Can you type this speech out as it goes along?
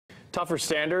Tougher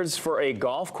standards for a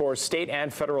golf course. State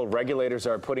and federal regulators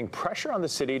are putting pressure on the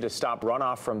city to stop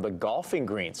runoff from the golfing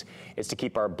greens. It's to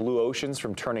keep our blue oceans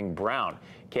from turning brown.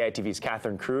 KITV's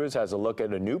Catherine Cruz has a look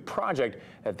at a new project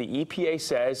that the EPA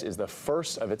says is the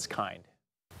first of its kind.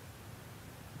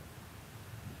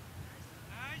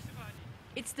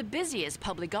 It's the busiest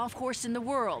public golf course in the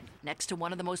world, next to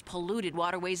one of the most polluted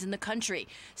waterways in the country.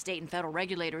 State and federal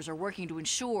regulators are working to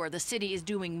ensure the city is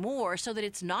doing more so that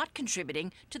it's not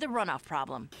contributing to the runoff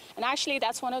problem. And actually,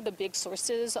 that's one of the big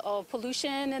sources of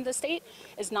pollution in the state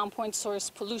is non-point source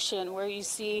pollution, where you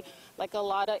see like a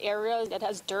lot of areas that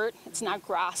has dirt, it's not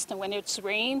grassed, and when it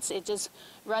rains, it just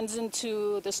runs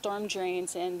into the storm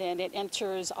drains and then it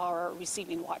enters our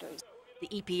receiving waters. The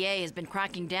EPA has been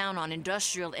cracking down on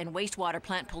industrial and wastewater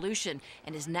plant pollution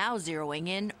and is now zeroing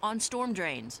in on storm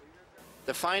drains.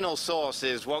 The final source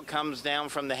is what comes down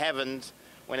from the heavens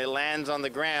when it lands on the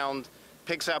ground,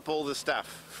 picks up all the stuff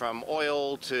from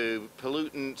oil to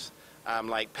pollutants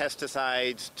like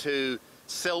pesticides to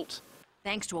silt.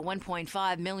 Thanks to a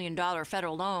 $1.5 million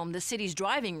federal loan, the city's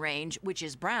driving range, which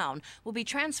is brown, will be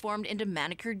transformed into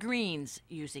manicured greens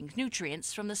using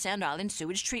nutrients from the Sand Island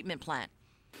sewage treatment plant.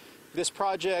 This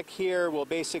project here will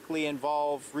basically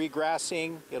involve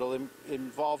regrassing. It'll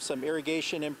involve some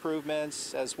irrigation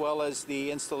improvements as well as the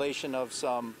installation of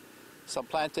some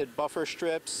planted buffer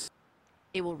strips.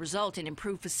 It will result in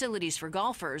improved facilities for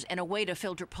golfers and a way to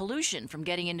filter pollution from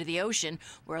getting into the ocean,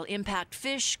 where it'll impact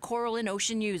fish, coral, and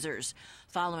ocean users.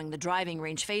 Following the driving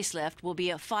range facelift will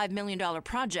be a $5 million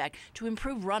project to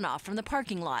improve runoff from the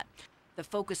parking lot. The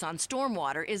focus on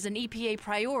stormwater is an EPA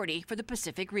priority for the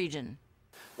Pacific region.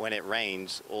 When it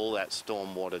rains, all that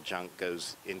stormwater junk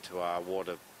goes into our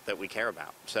water that we care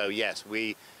about. So yes,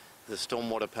 the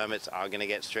stormwater permits are going to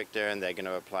get stricter and they're going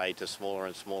to apply to smaller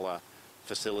and smaller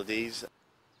facilities.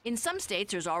 In some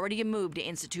states, there's already a move to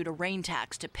institute a rain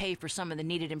tax to pay for some of the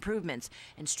needed improvements,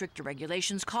 and stricter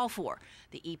regulations call for.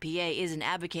 The EPA isn't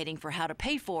advocating for how to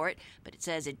pay for it, but it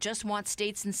says it just wants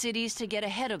states and cities to get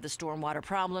ahead of the stormwater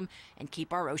problem and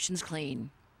keep our oceans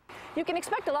clean. You can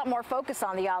expect a lot more focus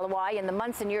on the Ala Wai in the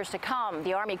months and years to come.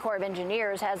 The Army Corps of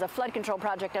Engineers has a flood control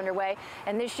project underway,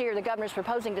 and this year the governor's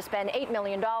proposing to spend $8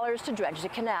 million to dredge the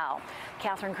canal.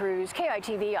 Catherine Cruz,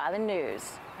 KITV Island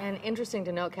News. And interesting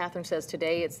to note, Catherine says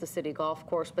today it's the city golf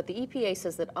course, but the EPA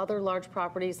says that other large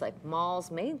properties like malls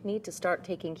may need to start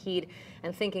taking heed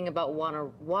and thinking about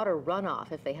water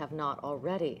runoff if they have not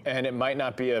already. And it might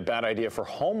not be a bad idea for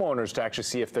homeowners to actually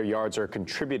see if their yards are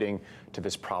contributing to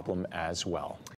this problem as well.